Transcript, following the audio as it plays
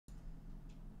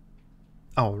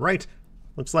All right,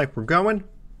 looks like we're going.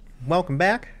 Welcome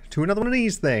back to another one of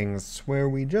these things where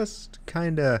we just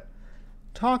kind of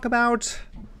talk about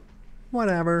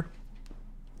whatever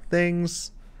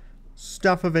things,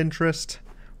 stuff of interest.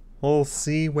 We'll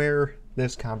see where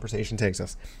this conversation takes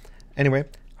us. Anyway,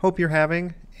 hope you're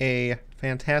having a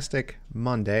fantastic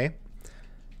Monday.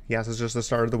 Yes, it's just the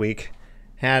start of the week.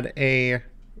 Had a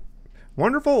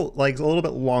wonderful, like a little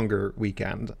bit longer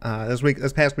weekend.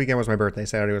 This past weekend was my birthday.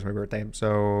 Saturday was my birthday.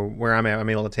 So where I'm at, I'm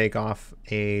able to take off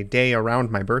a day around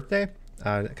my birthday,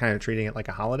 kind of treating it like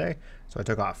a holiday. So I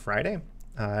took off Friday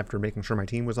after making sure my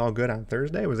team was all good on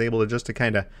Thursday. I was able to just to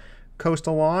kind of coast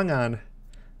along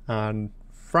on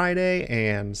Friday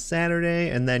and Saturday,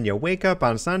 and then you wake up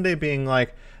on Sunday being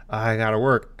like, I gotta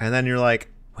work, and then you're like,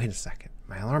 wait a second,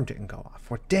 my alarm didn't go off.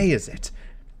 What day is it?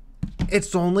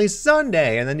 It's only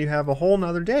Sunday, and then you have a whole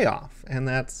nother day off, and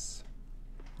that's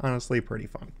honestly pretty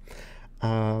fun.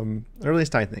 Or at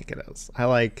least I think it is. I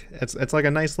like it's like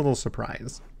a nice little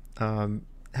surprise.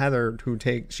 Heather,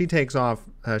 she takes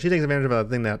advantage of a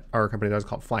thing that our company does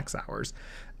called flex hours,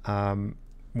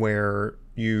 where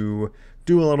you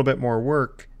do a little bit more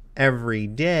work every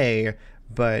day,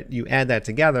 but you add that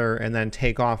together and then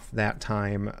take off that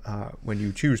time when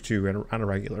you choose to on a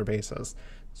regular basis.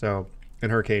 So in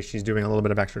her case, she's doing a little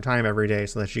bit of extra time every day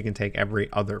so that she can take every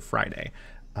other Friday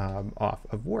off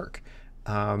of work.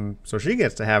 So she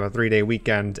gets to have a 3-day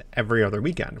weekend every other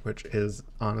weekend, which is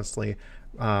honestly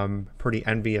pretty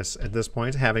envious at this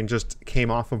point, having just came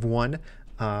off of one.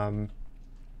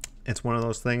 It's one of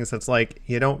those things that's like,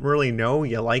 you don't really know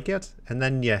you like it, and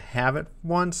then you have it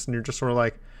once, and you're just sort of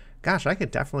like, gosh, I could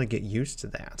definitely get used to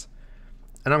that.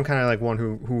 And I'm kind of like one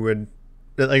who would,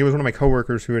 like, it was one of my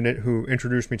coworkers who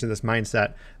introduced me to this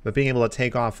mindset, but being able to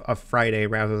take off a Friday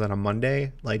rather than a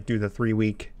Monday, like do the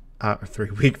 3-week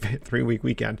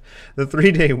weekend, the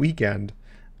 3-day weekend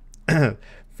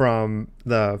from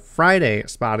the Friday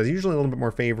spot is usually a little bit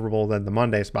more favorable than the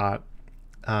Monday spot.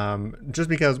 Just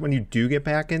because when you do get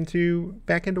back into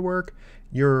work,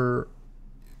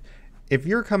 if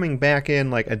you're coming back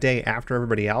in like a day after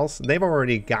everybody else, they've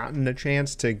already gotten a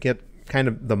chance to get kind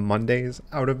of the Mondays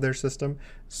out of their system.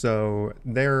 So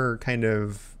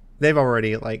they've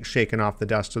already like shaken off the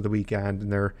dust of the weekend,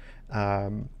 and they're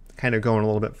kind of going a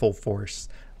little bit full force.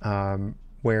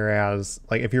 Whereas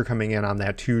like if you're coming in on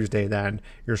that Tuesday, then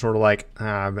you're sort of like,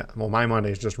 well, my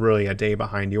Monday is just really a day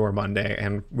behind your Monday,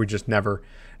 and we just never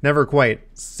quite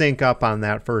sync up on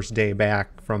that first day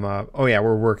back from oh yeah,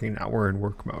 we're working now, we're in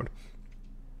work mode.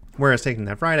 Whereas taking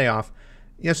that Friday off,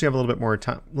 yes, you have a little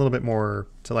bit more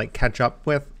to like catch up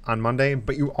with on Monday,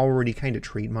 but you already kind of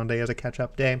treat Monday as a catch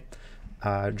up day,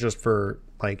 just for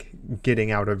like getting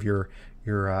out of your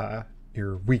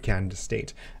weekend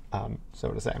state, so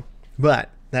to say.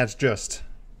 But that's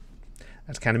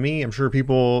kind of me. I'm sure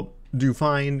people do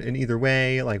fine in either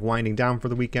way. Like winding down for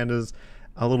the weekend is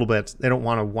a little bit, they don't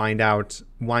want to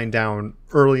wind down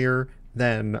earlier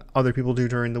than other people do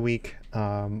during the week.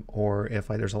 Or if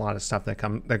like there's a lot of stuff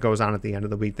that goes on at the end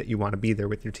of the week that you want to be there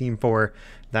with your team for,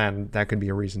 then that could be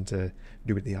a reason to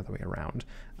do it the other way around.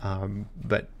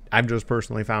 But I've just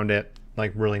personally found it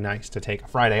like really nice to take a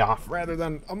Friday off rather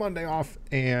than a Monday off,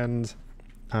 and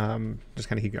just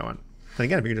kind of keep going. And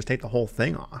again, if you can just take the whole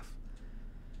thing off,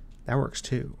 that works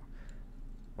too.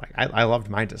 Like I loved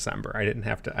my December. I didn't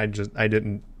have to. I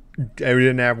didn't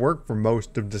have work for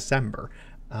most of December.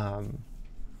 And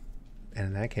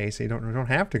in that case, you don't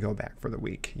have to go back for the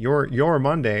week. Your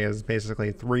Monday is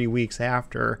basically 3 weeks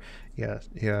after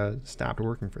you stopped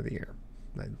working for the year.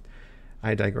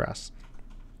 I digress.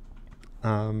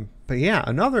 But yeah,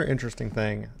 another interesting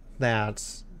thing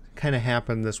that's kind of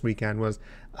happened this weekend was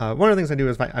one of the things I do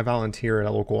is I volunteer at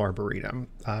a local arboretum.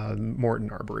 Morton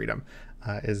Arboretum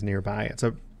is nearby. It's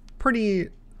a pretty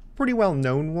well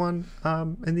known one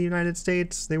in the United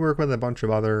States. They work with a bunch of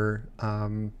other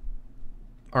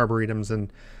arboretums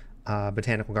and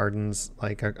botanical gardens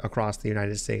like across the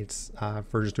United States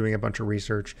for just doing a bunch of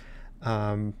research,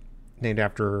 named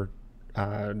after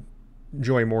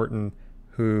Joy Morton,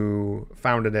 who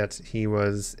founded it. He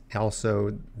was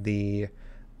also the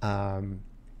I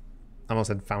almost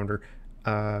said founder.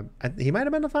 He might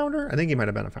have been a founder. I think he might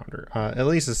have been a founder. At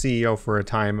least a CEO for a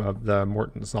time of the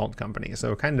Morton Salt Company.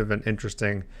 So kind of an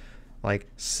interesting like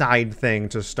side thing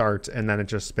to start, and then it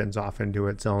just spins off into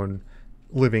its own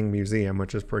living museum,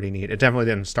 which is pretty neat. It definitely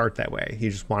didn't start that way. He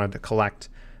just wanted to collect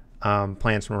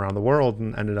plants from around the world,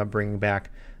 and ended up bringing back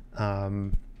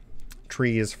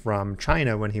trees from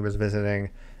China when he was visiting,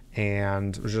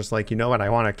 and was just like, you know what, I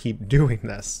want to keep doing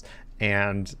this,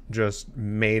 and just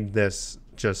made this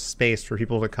just space for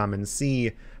people to come and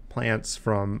see plants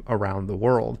from around the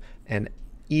world. And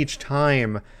each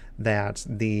time that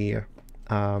the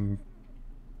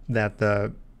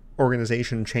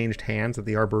organization changed hands, that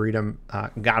the Arboretum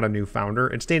got a new founder,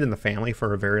 it stayed in the family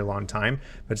for a very long time.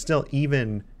 But still,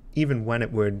 even when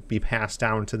it would be passed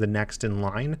down to the next in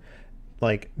line,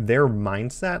 like their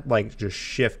mindset like just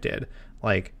shifted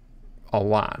like a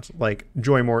lot. Like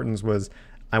Joy Morton's was,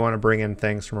 I want to bring in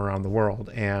things from around the world,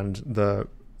 and the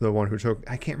one who took,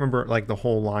 I can't remember like the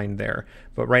whole line there,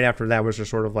 but right after that was just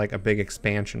sort of like a big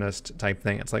expansionist type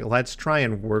thing. It's like, let's try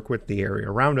and work with the area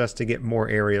around us to get more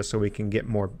areas so we can get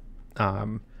more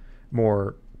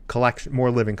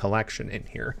living collection in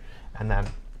here. And then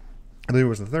I believe it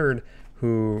was the third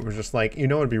who was just like,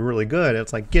 it'd be really good.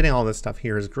 It's like, getting all this stuff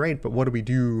here is great, but what do we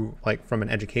do like from an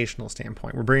educational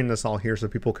standpoint? We're bringing this all here so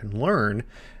people can learn.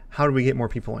 How do we get more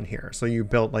people in here? So you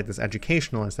built like this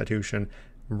educational institution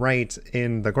right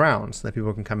in the ground so that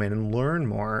people can come in and learn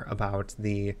more about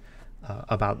the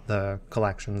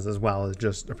collections as well as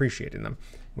just appreciating them,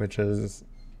 which is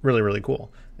really, really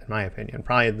cool in my opinion.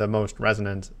 Probably the most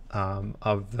resonant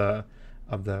of the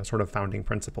sort of founding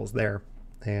principles there.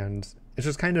 And it's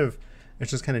just kind of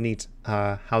neat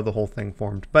how the whole thing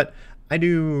formed. But I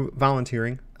do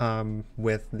volunteering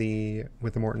with the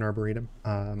Morton Arboretum.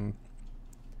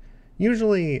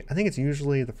 Usually, I think it's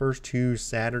usually the first 2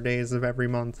 Saturdays of every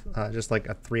month, just like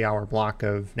a 3-hour block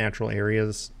of natural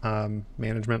areas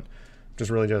management.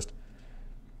 Just really just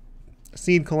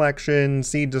seed collection,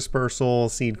 seed dispersal,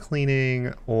 seed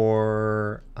cleaning,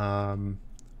 or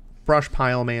brush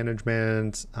pile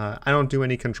management. I don't do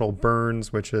any controlled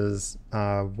burns, which is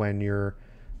when you're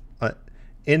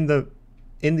in the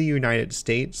United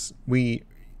States. We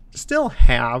still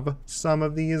have some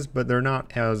of these, but they're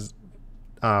not as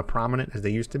prominent as they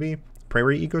used to be.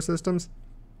 Prairie ecosystems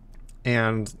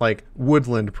and like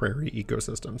woodland prairie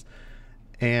ecosystems.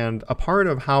 And a part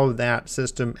of how that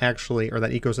system actually, or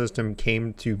that ecosystem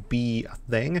came to be a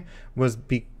thing, was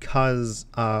because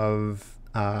of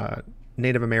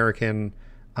Native American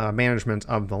management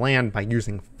of the land by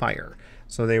using fire.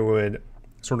 So they would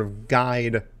sort of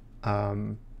guide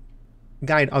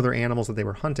other animals that they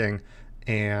were hunting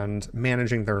and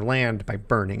managing their land by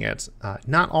burning it.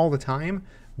 Not all the time,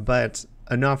 but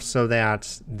enough so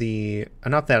that a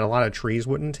lot of trees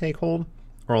wouldn't take hold,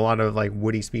 or a lot of like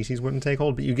woody species wouldn't take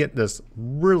hold. But you get this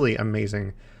really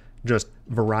amazing just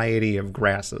variety of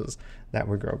grasses that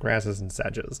would grow, grasses and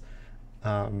sedges,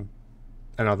 and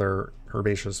other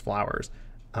herbaceous flowers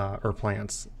or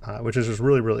plants, which is just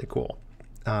really, really cool.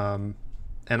 And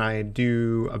I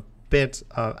do a bit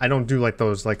I don't do like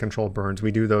those like controlled burns.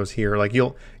 We do those here. Like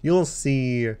you'll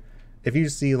see, if you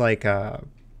see like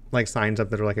signs up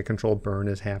that are like a controlled burn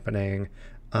is happening,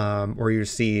 or you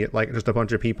see like just a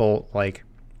bunch of people like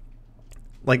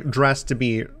dressed to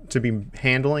be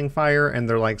handling fire, and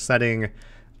they're like setting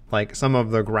like some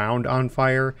of the ground on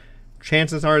fire,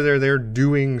 chances are they're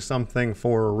doing something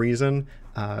for a reason.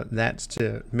 That's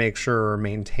to make sure or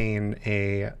maintain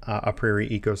a prairie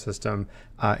ecosystem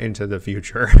into the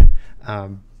future.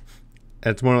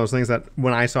 It's one of those things that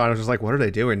when I saw it, I was just like, what are they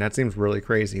doing? That seems really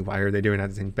crazy. Why are they doing that?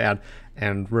 It seems bad.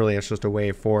 And really, it's just a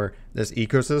way for this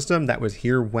ecosystem that was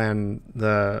here when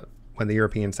the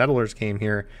European settlers came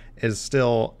here is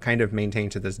still kind of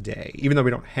maintained to this day. Even though we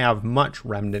don't have much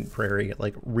remnant prairie,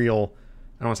 like real,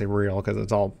 I don't want to say real because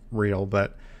it's all real,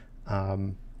 but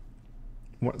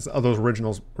those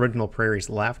original prairies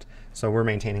left. So we're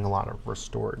maintaining a lot of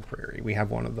restored prairie. We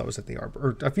have one of those at the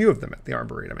or a few of them at the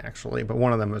Arboretum actually, but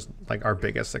one of them was like our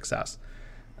biggest success,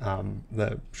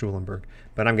 the Schulenburg.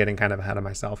 But I'm getting kind of ahead of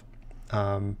myself.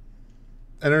 And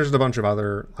there's a bunch of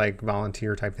other like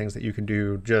volunteer type things that you can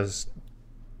do, just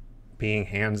being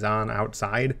hands-on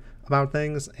outside about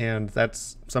things. And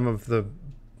that's some of the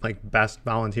like best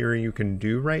volunteering you can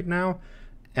do right now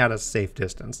at a safe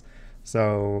distance.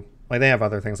 So like they have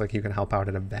other things like you can help out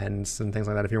at events and things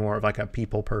like that if you're more of like a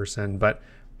people person, but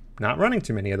not running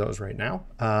too many of those right now.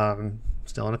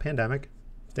 Still in a pandemic,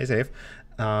 stay safe.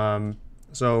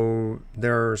 So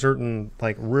there are certain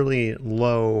like really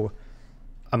low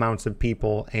amounts of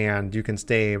people, and you can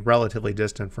stay relatively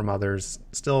distant from others,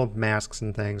 still masks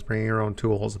and things, bringing your own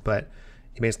tools, but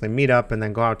you basically meet up and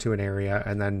then go out to an area,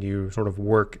 and then you sort of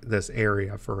work this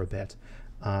area for a bit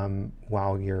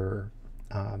while you're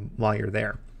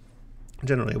there,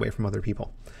 generally away from other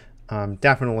people.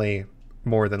 Definitely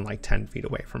more than like 10 feet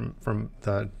away from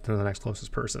the next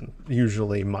closest person,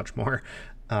 usually much more.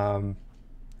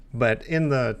 But in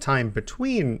the time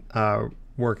between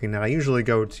working that, I usually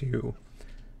go to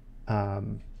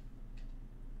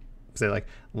say like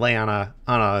lay on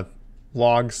a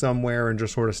log somewhere and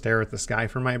just sort of stare at the sky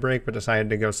for my break, but decided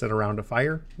to go sit around a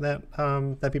fire that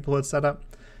that people had set up,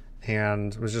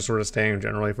 and was just sort of staying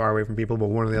generally far away from people. But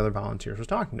one of the other volunteers was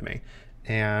talking to me,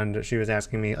 and she was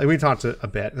asking me, like, we talked a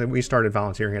bit. We started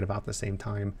volunteering at about the same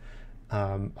time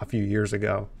a few years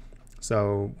ago.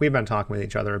 So we've been talking with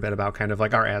each other a bit about kind of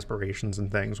like our aspirations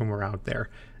and things when we're out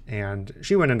there. And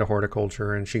she went into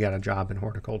horticulture, and she got a job in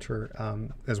horticulture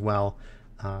as well.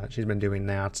 She's been doing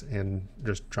that and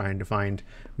just trying to find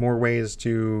more ways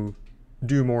to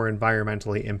do more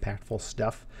environmentally impactful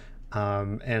stuff.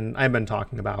 And I've been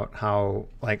talking about how,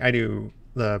 like, I do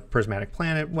the Prismatic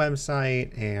Planet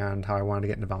website and how I wanted to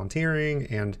get into volunteering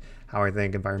and how I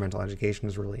think environmental education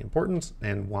is really important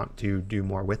and want to do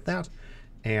more with that.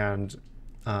 And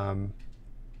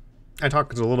I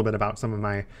talked a little bit about some of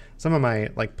my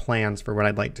like plans for what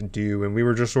I'd like to do, and we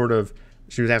were just sort of,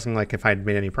 she was asking like if I'd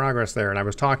made any progress there, and I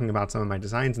was talking about some of my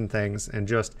designs and things, and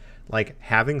just like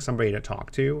having somebody to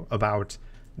talk to about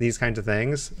these kinds of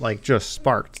things like just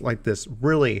sparked like this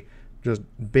really just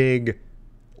big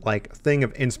like thing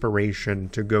of inspiration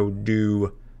to go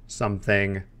do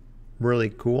something really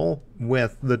cool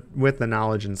with the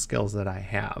knowledge and skills that I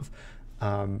have.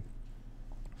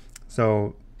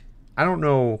 So I don't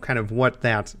know kind of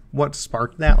what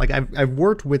sparked that. Like I've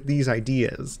worked with these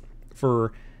ideas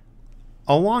for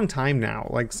a long time now,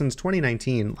 like since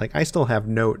 2019. Like I still have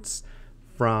notes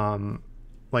from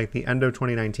like the end of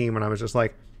 2019 when I was just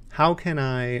like, how can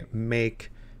I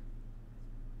make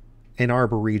an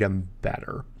arboretum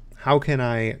better? How can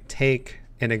I take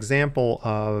an example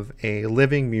of a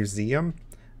living museum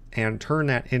and turn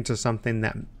that into something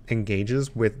that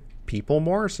engages with people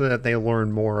more so that they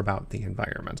learn more about the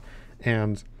environment?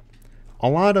 And a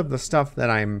lot of the stuff that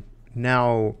I'm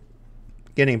now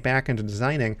getting back into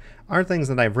designing are things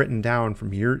that I've written down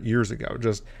from years ago.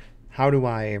 Just how do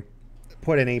I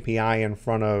put an API in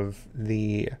front of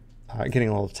the getting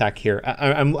a little tech here.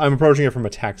 I'm approaching it from a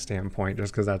tech standpoint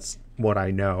just because that's what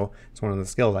I know. It's one of the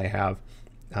skills I have,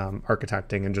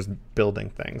 architecting and just building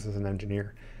things as an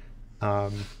engineer.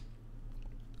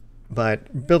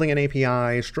 But building an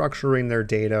API, structuring their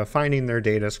data, finding their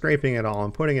data, scraping it all,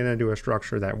 and putting it into a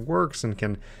structure that works and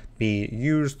can be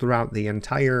used throughout the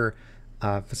entire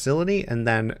facility, and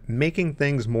then making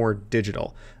things more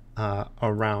digital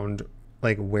around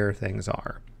like where things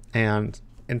are. And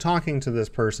in talking to this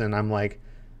person, I'm like,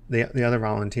 the other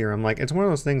volunteer, I'm like, it's one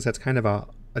of those things that's kind of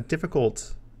a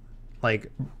difficult,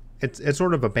 like, it's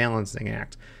sort of a balancing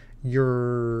act.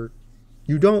 You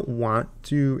don't want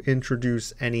to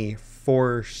introduce any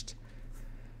forced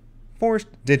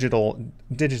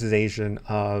digitization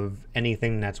of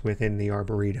anything that's within the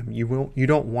arboretum. You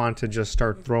don't want to just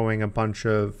start throwing a bunch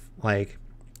of like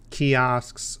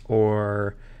kiosks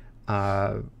or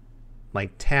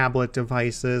like tablet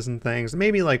devices and things.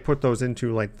 Maybe like put those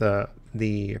into like the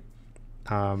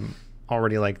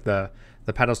already like the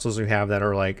pedestals you have that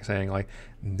are like saying like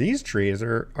these trees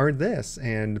are this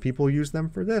and people use them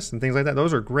for this and things like that.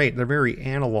 Those are great. They're very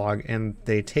analog, and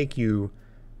they take you,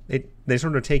 they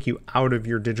sort of take you out of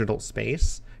your digital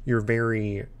space, your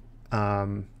very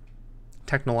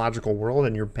technological world,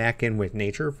 and you're back in with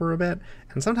nature for a bit.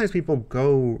 And sometimes people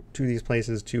go to these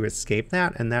places to escape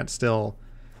that, and that still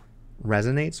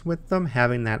resonates with them,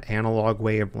 having that analog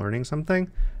way of learning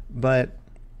something. But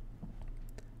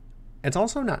it's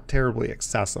also not terribly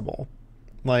accessible.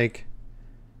 Like,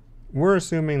 we're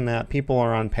assuming that people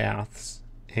are on paths,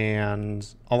 and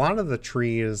a lot of the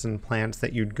trees and plants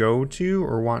that you'd go to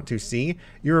or want to see,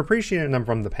 you're appreciating them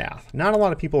from the path. Not a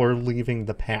lot of people are leaving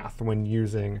the path when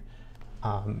visiting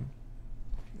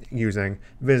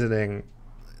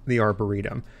the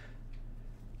arboretum.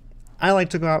 I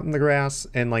like to go out in the grass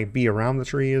and like be around the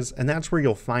trees, and that's where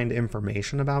you'll find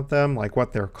information about them, like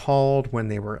what they're called, when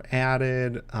they were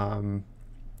added,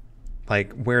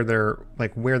 like where they're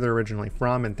originally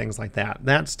from, and things like that.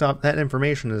 That stuff, that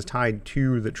information is tied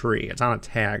to the tree. It's on a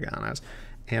tag on it,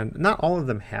 and not all of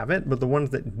them have it, but the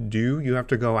ones that do, you have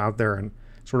to go out there and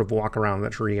sort of walk around the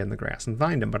tree in the grass and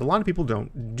find them. But a lot of people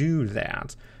don't do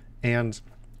that, and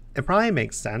it probably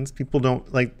makes sense. People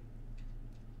don't like.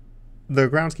 The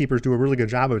groundskeepers do a really good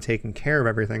job of taking care of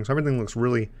everything, so everything looks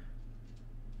really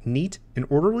neat and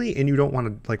orderly, and you don't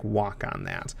want to like walk on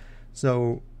that.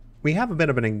 So we have a bit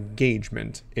of an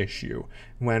engagement issue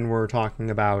when we're talking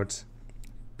about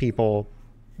people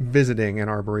visiting an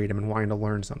arboretum and wanting to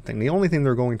learn something. The only thing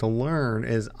they're going to learn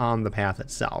is on the path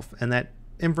itself, and that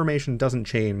information doesn't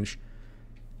change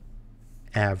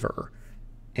ever.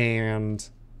 And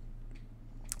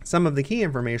some of the key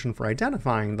information for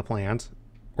identifying the plant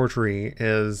or tree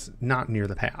is not near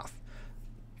the path.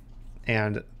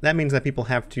 And that means that people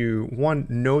have to, 1,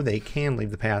 know they can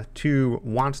leave the path, 2,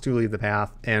 want to leave the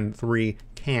path, and 3,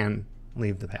 can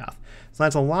leave the path. So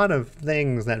that's a lot of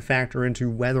things that factor into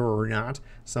whether or not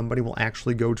somebody will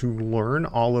actually go to learn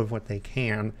all of what they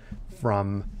can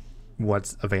from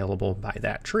what's available by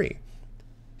that tree.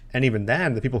 And even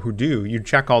then, the people who do, you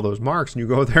check all those marks and you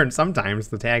go there, and sometimes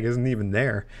the tag isn't even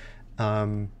there.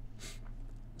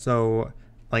 So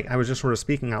like I was just sort of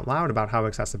speaking out loud about how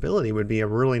accessibility would be a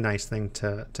really nice thing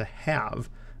to have,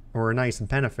 or a nice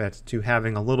benefit to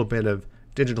having a little bit of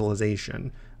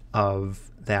digitalization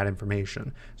of that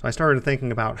information. So I started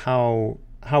thinking about how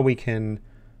we can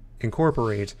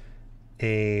incorporate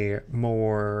a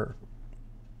more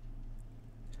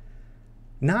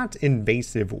not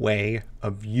invasive way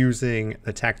of using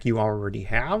the tech you already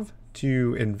have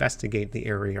to investigate the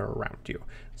area around you.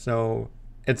 So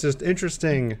it's just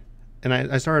interesting. And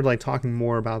I started like talking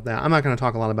more about that. I'm not going to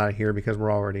talk a lot about it here because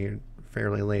we're already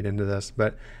fairly late into this,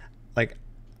 but like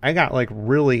I got like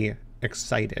really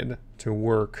excited to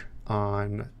work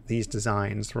on these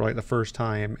designs for like the first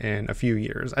time in a few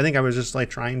years. I think I was just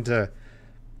like trying to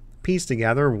piece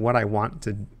together what I want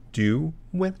to do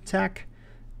with tech,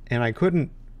 and I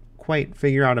couldn't quite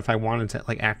figure out if I wanted to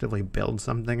like actively build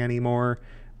something anymore,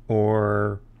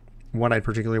 or what I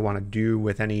particularly want to do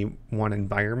with any one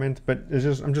environment. But it's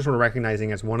just, I'm just sort of recognizing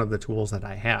it's one of the tools that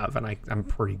I have, and I'm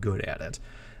pretty good at it.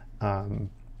 And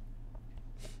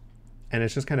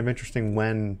it's just kind of interesting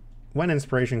when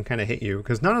inspiration kind of hit you,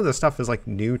 because none of this stuff is like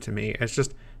new to me. It's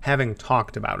just having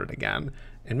talked about it again.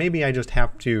 And maybe I just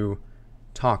have to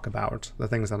talk about the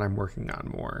things that I'm working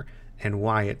on more and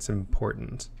why it's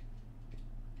important.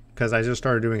 Because I just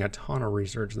started doing a ton of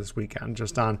research this weekend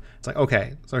just on, it's like,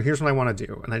 okay, so here's what I want to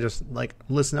do. And I just like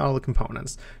listened to all the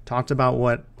components, talked about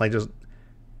what, like just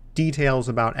details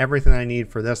about everything I need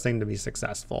for this thing to be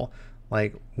successful.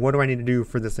 Like, what do I need to do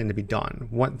for this thing to be done?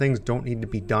 What things don't need to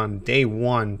be done day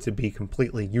one to be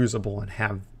completely usable and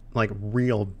have like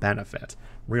real benefit,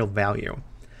 real value?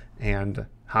 And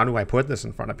how do I put this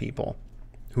in front of people?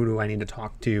 Who do I need to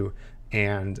talk to?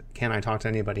 And can I talk to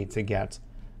anybody to get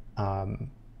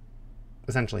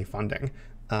essentially funding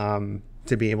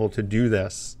to be able to do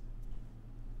this?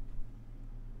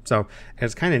 So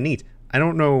it's kind of neat. I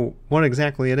don't know what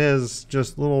exactly it is,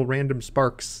 just little random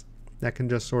sparks that can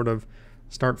just sort of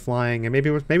start flying. And maybe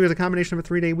it was a combination of a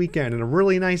 3-day weekend and a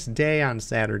really nice day on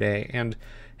Saturday, and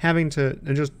having to,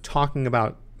 and just talking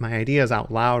about my ideas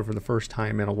out loud for the first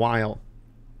time in a while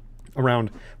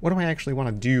around what do I actually want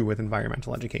to do with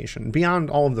environmental education beyond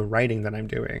all of the writing that I'm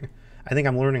doing. I think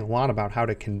I'm learning a lot about how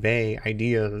to convey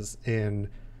ideas in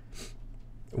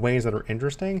ways that are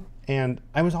interesting, and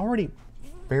I was already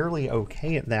fairly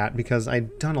okay at that because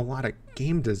I'd done a lot of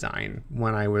game design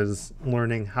when I was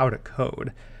learning how to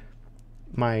code.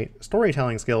 My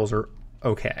storytelling skills are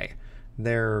okay.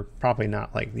 They're probably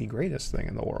not like the greatest thing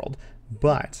in the world,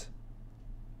 but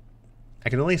I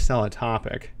can at least sell a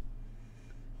topic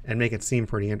and make it seem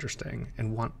pretty interesting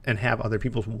and have other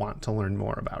people want to learn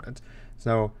more about it.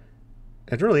 So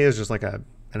it really is just like an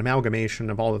amalgamation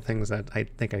of all the things that I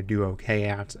think I do okay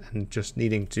at, and just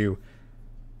needing to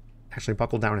actually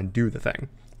buckle down and do the thing.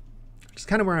 Which is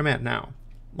kind of where I'm at now.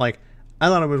 Like, I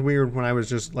thought it was weird when I was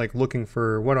just like looking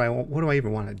for what do I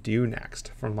even want to do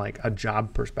next from like a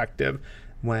job perspective,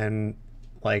 when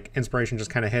like inspiration just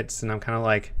kind of hits and I'm kind of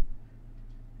like,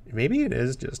 maybe it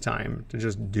is just time to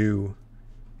just do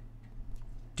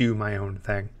my own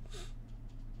thing.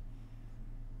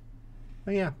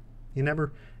 But yeah, you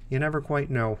never quite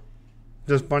know.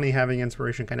 Just funny having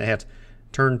inspiration kind of hit.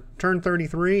 Turn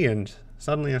 33 and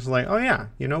suddenly it's like, oh yeah,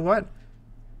 you know what?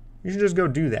 You should just go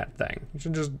do that thing. You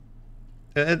should just,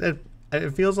 it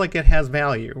feels like it has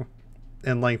value.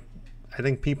 And like, I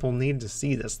think people need to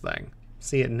see this thing,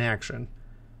 see it in action,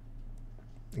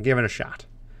 and give it a shot.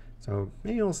 So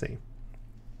maybe we'll see.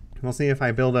 We'll see if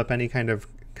I build up any kind of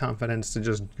confidence to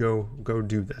just go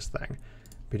do this thing.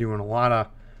 Be doing a lot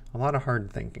of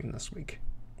hard thinking this week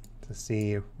to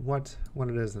see what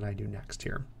it is that I do next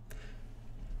here.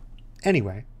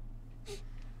 Anyway,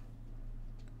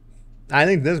 I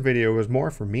think this video was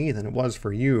more for me than it was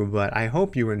for you, but I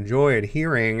hope you enjoyed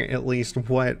hearing at least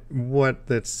what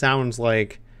that sounds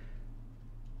like,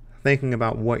 thinking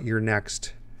about what your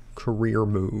next career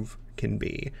move can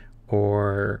be,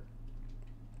 or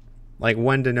like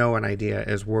when to know an idea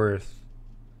is worth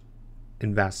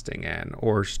investing in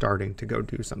or starting to go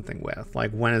do something with.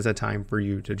 Like, when is it time for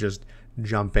you to just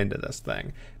jump into this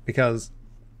thing? Because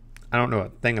I don't know a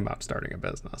thing about starting a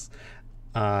business.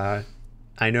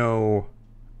 I know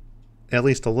at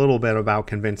least a little bit about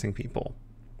convincing people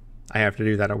I have to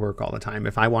do that at work all the time.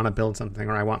 If I want to build something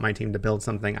or I want my team to build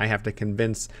something, I have to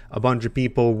convince a bunch of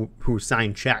people who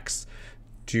sign checks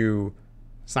to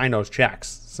sign those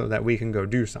checks so that we can go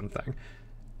do something.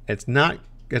 It's not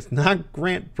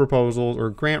grant proposals or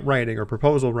grant writing or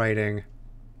proposal writing,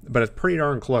 but it's pretty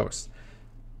darn close.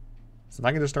 So if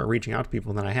I can just start reaching out to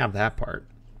people, then I have that part.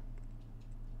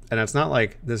 And it's not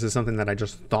like this is something that I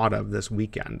just thought of this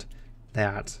weekend.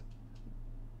 That,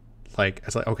 like,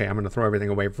 it's like, okay, I'm going to throw everything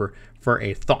away for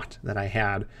a thought that I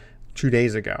had 2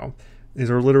 days ago. These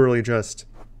are literally just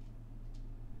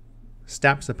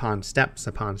steps upon steps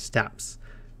upon steps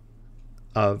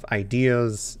of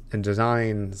ideas and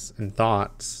designs and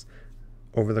thoughts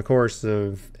over the course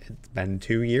of, it's been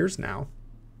 2 years now.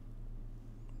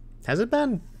 Has it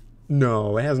been?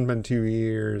 No, it hasn't been 2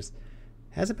 years.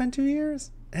 Has it been 2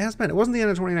 years? It has been. It wasn't the end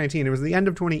of 2019. It was the end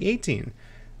of 2018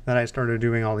 that I started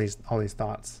doing all these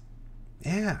thoughts.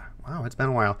 Yeah. Wow, it's been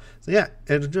a while. So yeah,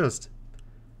 it's just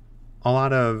a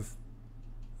lot of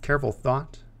careful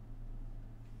thought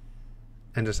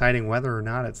and deciding whether or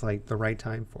not it's like the right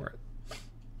time for it.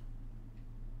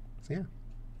 So yeah,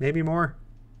 maybe more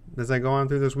as I go on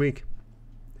through this week.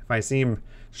 If I seem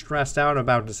stressed out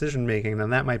about decision making, then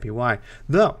that might be why.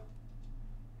 Though,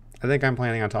 I think I'm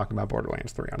planning on talking about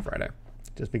Borderlands 3 on Friday.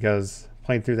 Just because I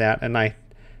played through that, and I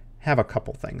have a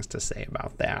couple things to say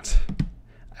about that.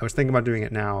 I was thinking about doing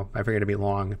it now. I figured it'd be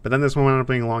long. But then this one ended up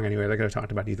being long anyway. I could have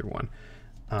talked about either one.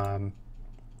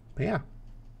 But yeah.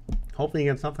 Hopefully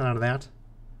you get something out of that.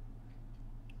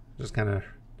 Just kind of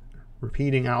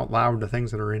repeating out loud the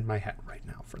things that are in my head right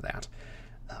now for that.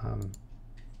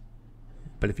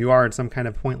 But if you are at some kind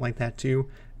of point like that too,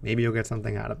 maybe you'll get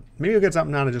something out of it. Maybe you'll get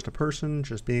something out of just a person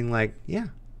just being like, yeah.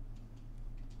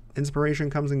 Inspiration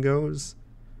comes and goes.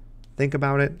 Think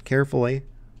about it carefully,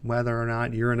 whether or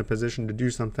not you're in a position to do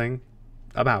something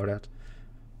about it.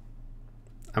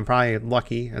 I'm probably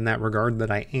lucky in that regard that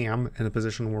I am in a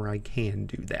position where I can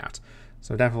do that.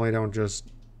 So definitely don't just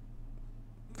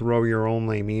throw your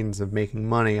only means of making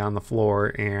money on the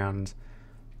floor and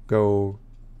go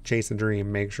chase a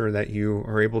dream. Make sure that you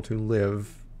are able to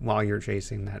live while you're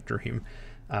chasing that dream.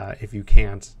 If you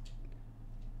can't,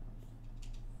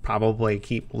 probably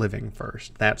keep living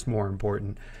first. That's more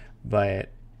important. But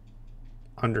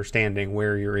understanding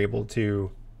where you're able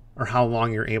to, or how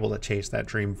long you're able to chase that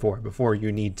dream for before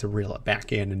you need to reel it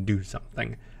back in and do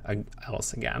something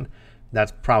else again.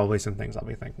 That's probably some things I'll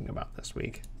be thinking about this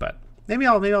week. But maybe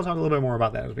I'll talk a little bit more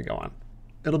about that as we go on.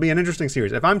 It'll be an interesting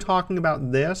series. If I'm talking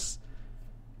about this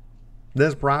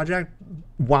project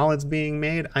while it's being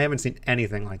made, I haven't seen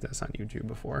anything like this on YouTube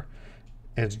before.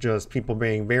 It's just people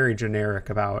being very generic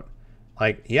about,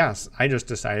 like, yes, I just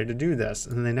decided to do this.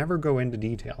 And they never go into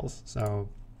details. So,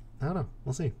 I don't know.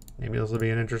 We'll see. Maybe this will be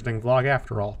an interesting vlog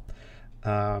after all.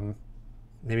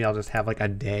 Maybe I'll just have like a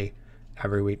day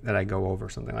every week that I go over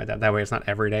something like that. That way it's not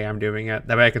every day I'm doing it.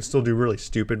 That way I can still do really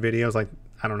stupid videos like,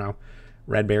 I don't know,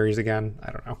 red berries again.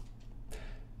 I don't know.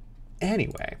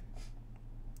 Anyway,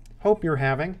 hope you're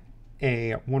having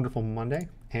a wonderful Monday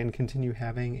and continue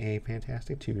having a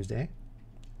fantastic Tuesday.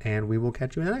 And we will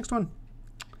catch you in the next one.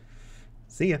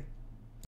 See ya.